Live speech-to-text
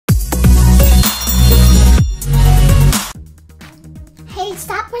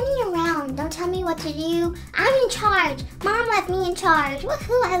Stop running around. Don't tell me what to do. I'm in charge. Mom left me in charge.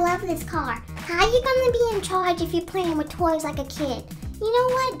 Woohoo, I love this car. How are you gonna be in charge if you're playing with toys like a kid? You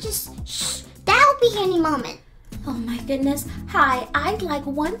know what? Just shh. Dad will be here any moment. Oh my goodness. Hi, I'd like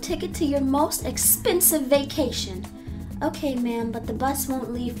 1 ticket to your most expensive vacation. Okay, ma'am, but the bus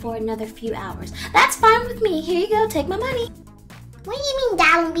won't leave for another few hours. That's fine with me. Here you go, take my money. What do you mean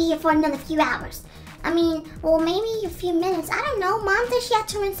Dad won't be here for another few hours? I mean, well, maybe a few minutes. I don't know. Mom said she had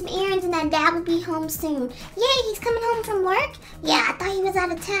to run some errands and that Dad would be home soon. Yay, he's coming home from work? Yeah, I thought he was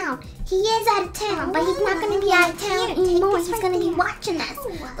out of town. He is out of town, but he's not going to be out of town anymore. He's going to be watching us.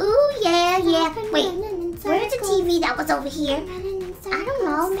 Ooh, yeah. Wait, where's the TV that was over here? I don't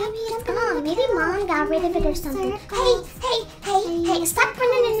know. Maybe it's gone. Maybe Mom got rid of it or something. Hey, stop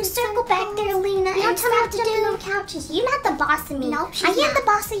running in a circle back there, Lena. Don't tell me what to do. No couches. You're not the boss of me. Nope, I am the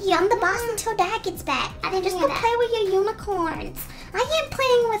boss of you. I'm the boss until Dad gets back. I didn't just go play with your unicorns. I am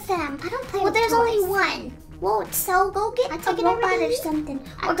playing with them. I don't play with toys. Well, there's only one. Whoa, so go get a robot or something.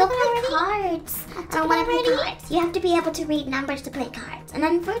 Or go play cards. I don't want to play cards. You have to be able to read numbers to play cards. And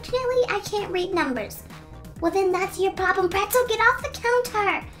unfortunately, I can't read numbers. Well, then that's your problem. Pretzel, get off the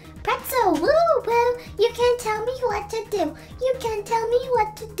counter. Pretzel, woo. You can't tell me what to do. You can't tell me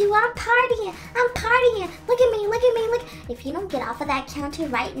what to do. I'm partying. Look at me. If you don't get off of that counter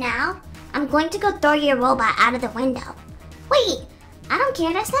right now, I'm going to go throw your robot out of the window. Wait, I don't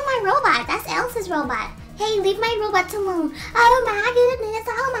care. That's not my robot. That's Elsa's robot. Hey, leave my robots alone. Oh my goodness.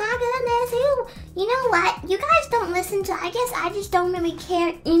 You know what? You guys don't listen to, I guess I just don't really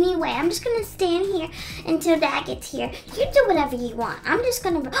care anyway. I'm just going to stand here until Dad gets here. You do whatever you want. I'm just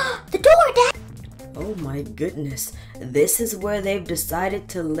going to, the door, Dad. Oh my goodness, this is where they've decided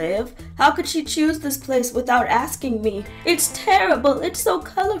to live? How could she choose this place without asking me? It's terrible, it's so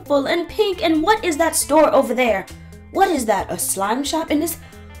colorful and pink, and what is that store over there? What is that, a slime shop? And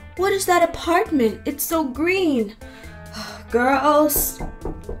what is that apartment? It's so green. Girls,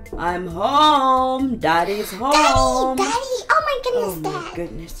 I'm home. Daddy's home. Daddy, oh my goodness, Dad. Oh my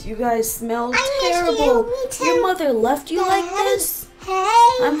goodness, you guys smell I terrible. Miss you. Me too. Your mother left you like this?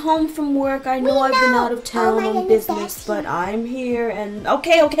 Hey. I'm home from work. I know I've been out of town on business, but I'm here and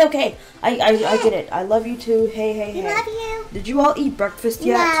okay. I get it. I love you too. Hey. Love you. Did you all eat breakfast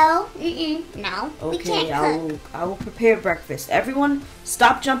yet? No. No. Okay, we can't cook. I will prepare breakfast. Everyone,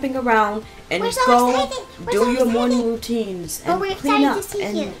 stop jumping around and We're so go excited. We're do so your morning excited. routines But and we're clean up. excited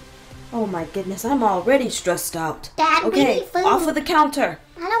to see you. Oh my goodness, I'm already stressed out. Dad, we okay, need food. off of the counter.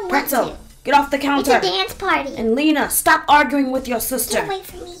 I don't Pretzel, want to. get off the counter. It's a dance party. And Lena, stop arguing with your sister. Get away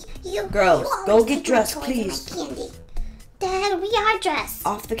from me. Girls, you go always get take dressed, my toys and please. my candy. Dad, we are dressed.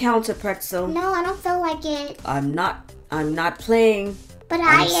 Off the counter, Pretzel. No, I don't feel like it. I'm not playing. But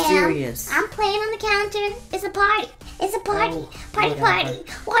I'm I am. serious. I'm playing on the counter. It's a party. It's a party. Oh, Party. whatever.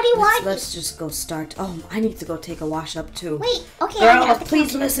 What do you want? Let's just go start. Oh, I need to go take a wash up too. Wait, okay. I'm Girls, off the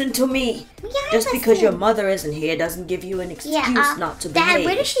please counter. listen to me. We are Just because your listening. mother isn't here doesn't give you an excuse not to Dad, behave.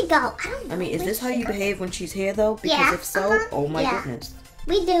 where does she go? I don't know. I mean, is Where this does how she you go? behave when she's here though? Because Yeah, if so, oh my yeah. goodness.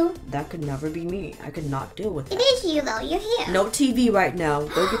 We do. That could never be me. I could not deal with It that. is you, though. You're here. No TV right now.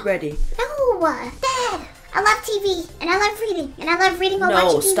 Go get ready. No, Dad. I love TV, and I love reading, and I love reading a bunch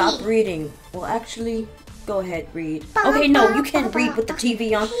No, of TV. stop reading. Well, actually, go ahead, read. Okay, no, you can't read with the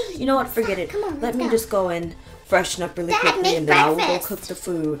TV on. You know what? Forget it. Come on, Let let's me go. just go and freshen up really Dad, quickly, make and then I will go breakfast. cook the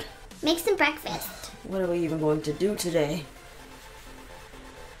food. Make some breakfast. What are we even going to do today?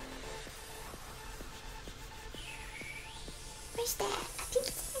 Where's Dad? I think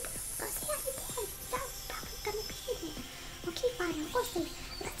he's in the Go say hi to Dad. He's probably gonna be in here. Okay, fine. I'll go say.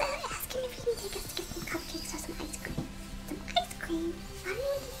 Let's ask him if he can take us to get some cupcakes or some ice cream. Some ice cream? I don't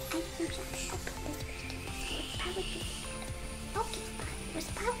know what ice cream shop. I'll put this right there. It's probably good. Okay, fine.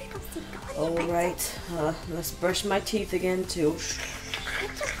 We're probably gonna see. Go on All there, right, let's brush my teeth again too.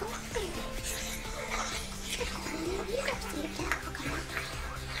 Let's just go up there. You go see your dad. Oh, come on.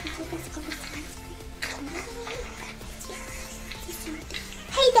 Let's go get some ice cream.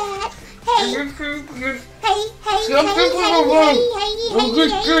 Hey, Dad. Hey. Hey. We want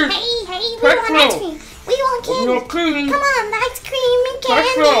ice cream. We want candy. Come on, ice cream and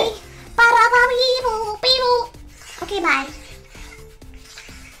candy. Ba-da-ba-bee-boo. Okay, bye.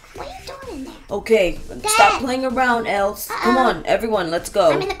 What are you doing in there? Okay, stop playing around, Else. Come on, everyone, let's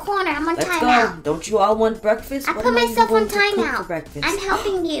go. I'm in the corner. I'm on Let's timeout. go. Don't you all want breakfast? I What put am myself even on going to cook for timeout. breakfast? I'm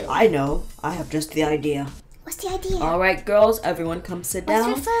helping you. I know. I have just the idea. What's the idea? All right, girls, everyone come sit What's down.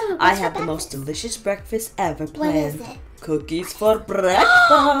 your food? I What's have your the most breakfast? delicious breakfast ever What planned. is it? Cookies for breakfast.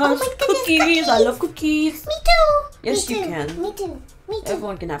 Oh my goodness, cookies. I love cookies. Me too. Yes, Me you too. can. Me too. Me too.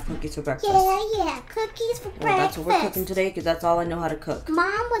 Everyone can have cookies for breakfast. Yeah, cookies for breakfast. That's what we're cooking today because that's all I know how to cook.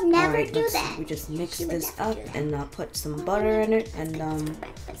 Mom would never Alright, do that. we just mix this up and put some butter in it and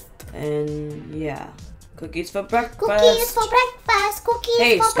yeah, cookies for breakfast. Cookies for breakfast. Cookies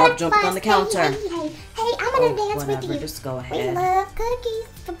Hey, for stop breakfast. jumping on the counter. Hey, I'm gonna dance with you. Just go We ahead. love cookies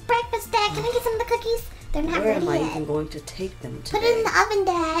for breakfast, Dad. Can I get some of the cookies? They're not Where ready am I yet. even going to take them today? Put it in the oven,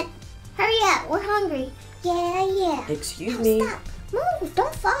 Dad. Hurry up, we're hungry. Yeah. Excuse No, me. Stop. Move,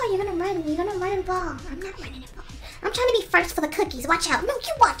 don't fall. You're gonna run and fall. I'm not running and falling. I'm trying to be first for the cookies. Watch out. No,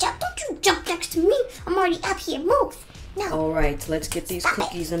 you watch out. Don't you jump next to me. I'm already up here. Move. No. Alright, let's get these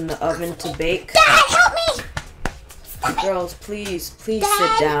cookies in the oven to bake. Dad, help me. Stop it. Girls, please Dad,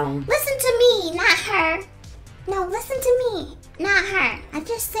 sit down. listen to me, not her. No, listen to me, not her. I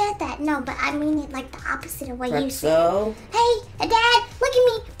just said that. No, but I mean it like the opposite of what you said. Pretzel. Hey, Dad, look at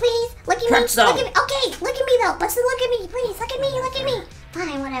me, please. Look at Pretzel. me. Look at me. Okay, look at me though. But look at me, please. Look at me. Look at me.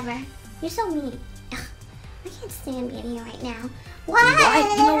 Fine, whatever. You're so mean. Ugh, I can't stand being here right now.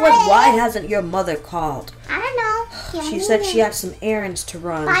 Why? You know what? Why hasn't your mother called? I don't know. Yeah, She me said she neither. had some errands to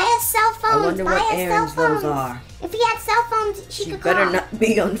run. Buy us cell phones. I wonder Buy what us errands cell phones. those are. If we had cell phones, she could better call. not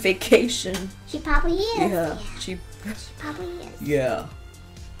be on vacation. She probably is. Yeah, She probably is. Yeah.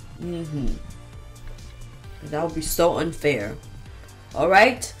 That would be so unfair.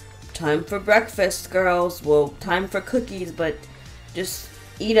 Alright, time for breakfast, girls. Well, time for cookies, but just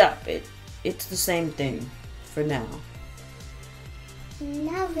eat up. It's the same thing for now.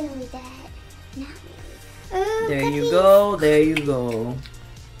 Not really, Dad. Not really. Ooh, There cookies. you go, there you go.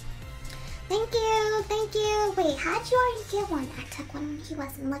 Thank you, thank you. Wait, how'd you already get one? I took one when he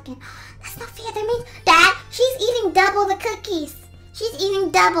wasn't looking. That's not fair. That means, Dad, she's eating double the cookies. She's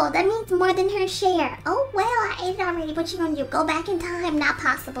eating double. That means more than her share. Oh, well, I ate it already. What you gonna do? Go back in time? Not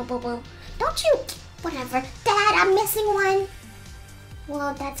possible, boo-boo. Don't you? Whatever. Dad, I'm missing one.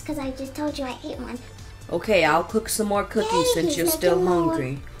 Well, that's because I just told you I ate one. Okay, I'll cook some more cookies Yay, since he's you're making still more.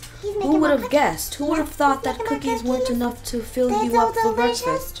 hungry. He's Who making would more have cookies. guessed? Who would have Yes, thought he's that making more cookies weren't cookies. enough to fill They're you so up for delicious.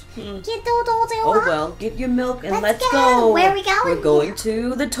 breakfast? Oh, well, get your milk and Let's let's go. go. Where are we going? We're going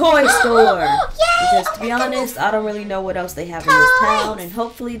to the toy store. Yay! Because Oh to be my honest, goodness. I don't really know what else they have in this town, Toys. and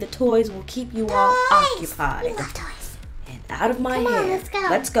hopefully the toys will keep you all Toys. occupied. We love toys. And out of my Come on, hair. let's go.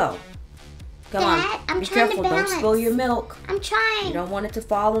 Let's go. Come Dad, on. I'm Be trying to careful. Don't balance. spill your milk. I'm trying. You don't want it to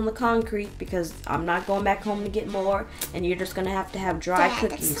fall on the concrete because I'm not going back home to get more, and you're just gonna have dry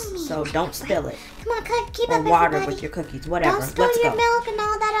Dad, that's cookies. so mean. So don't spill it. Come on, keep Or up, water everybody. with your cookies. Whatever. Don't spill Let's your go. milk and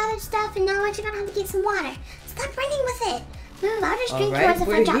all that other stuff, and now you're gonna have to get some water. Stop running with it. Move, I'll just drink Alright, yours if I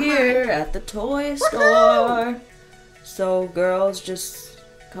we're drop here mine. at the toy Woohoo! store. So girls, just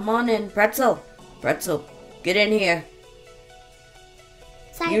come on in. Pretzel, get in here.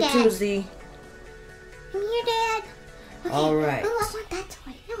 Sorry, You Dad. too, Z. I'm here, Dad. Okay. All right. Oh, I want that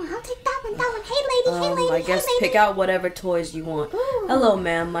toy. No, I'll take that one. Hey, lady. I guess hey, lady. pick out whatever toys you want. Ooh. Hello,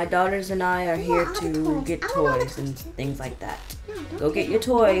 ma'am. My daughters and I are here all the to toys. get I want all the toys and toys. things like that. No, don't Go get all your the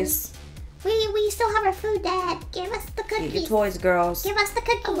toys. We still have our food, Dad. Give us the Get your cookies. toys, girls. Give us the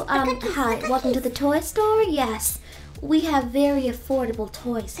cookies. Oh, the cookies. hi. The Welcome to cookies. the toy store. Yes, we have very affordable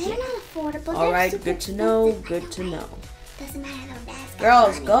toys They're here. not affordable. All They're right, super good to know. expensive. Good to know. Doesn't matter though, Dad's got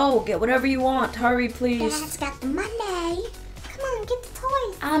Girls, the money. go get whatever you want. Hurry, Dad's please. got the money. Come on, get the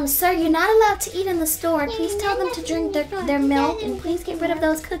toys. Sir, you're not allowed to eat in the store. Please tell them to drink their milk, and please get rid of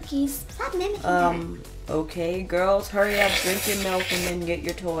those cookies. Stop mimicking her. Okay, girls, hurry up, drink your milk, and then get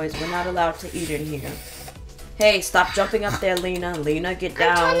your toys. We're not allowed to eat in here. Hey, stop jumping up there, Lena. Lena, get I'm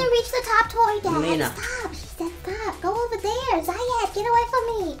trying down. to reach the top toy, Dad. Lena. Stop. She said stop. Go over there. Zayed, get away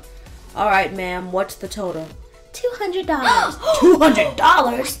from me. All right, ma'am, what's the total? $200.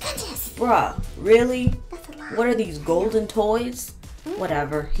 $200? Goodness. Bruh, really? That's a lot. What are these, golden toys?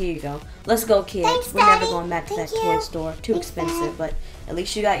 Whatever, here you go. Let's go, kids. Thanks, We're never Daddy. going back to Thank that toy you. store. Too Thanks, expensive, Dad. but at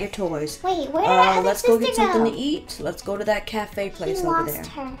least you got your toys. Wait, where did our other Let's go sister get something go? to eat. Let's go to that cafe place She over lost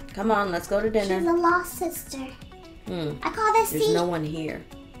there. her. Come on, let's go to She's dinner. a lost sister. Hmm. I call this There's seat. no one here.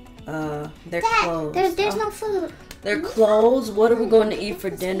 They're Dad, closed. there's Oh, no food. they're closed? What are we going to eat for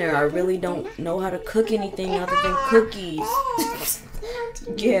dinner? I really don't know how to cook anything other than cookies.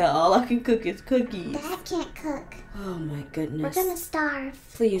 Yeah, all I can cook is cookies. Dad can't cook. Oh my We're goodness. gonna starve.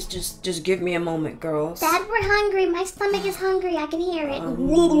 Please, just give me a moment, girls. Dad, we're hungry. My stomach is hungry. I can hear it.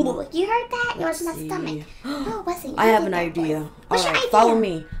 You heard that? It was my see. stomach. Oh, what's it? I have an That idea. was- What's your Alright, idea? follow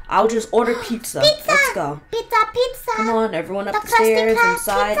me. I'll just order pizza. Pizza. Let's go. Pizza. Come on, everyone up The the stairs, crusty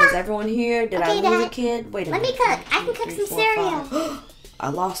inside. pizza. Is everyone here? Did Okay, I lose a Dad. kid? Wait a Let minute. me cook. I can 1, 2, cook 3, some 4, cereal. 5. I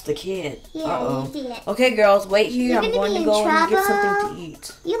lost a kid. Yeah, Uh-oh. you did. Okay, girls, wait here. You're I'm gonna going be to in go and get trouble. something to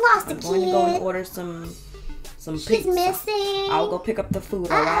eat. You lost a I'm kid. going to go and order some some She's pizza. missing. I'll go pick up the food,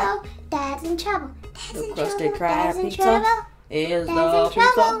 alright? Dad's in trouble. Dad's The in crusty trouble. crab Dad's in pizza trouble. is Dad's the in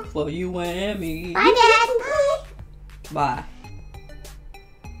pizza trouble. for you and me. Bye, Dad. Bye. Bye.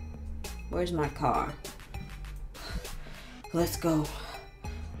 Where's my car? Let's go.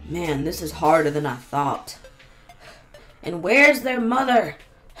 Man, this is harder than I thought. And where's their mother?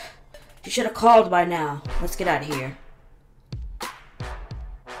 She should have called by now. Let's get out of here.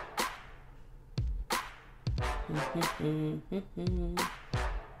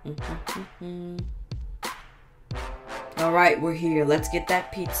 Alright, we're here. Let's get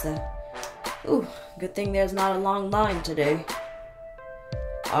that pizza. Ooh, good thing there's not a long line today.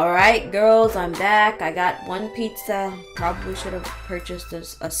 Alright, girls, I'm back. I got one pizza. Probably should have purchased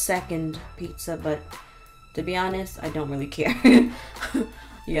a second pizza, but to be honest, I don't really care.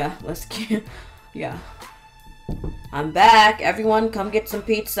 Yeah, let's get... Yeah. I'm back. Everyone, come get some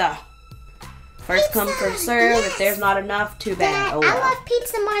pizza. First come, first serve. Yes. If there's not enough, too bad. Dad, Oh well. I love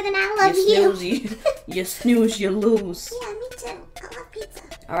pizza more than I love You snooze, you snooze, you lose. Yeah, me too. I love pizza.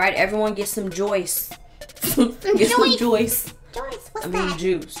 Alright, everyone get some Joyce. Get some Joyce. Joyce, what's I mean that?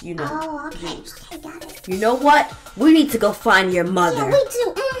 juice, you know. Oh, okay. Juice. Okay, got it. You know what? We need to go find your Yeah, mother. we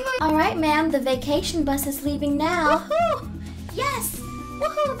do. Mm-hmm. All right, ma'am, the vacation bus is leaving now. Woohoo! Yes!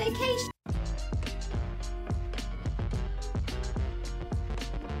 Woohoo, vacation!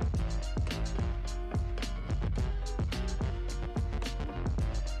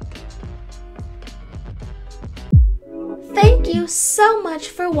 Thank you so much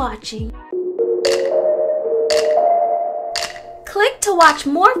for watching. Click to watch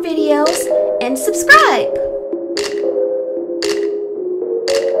more videos and subscribe.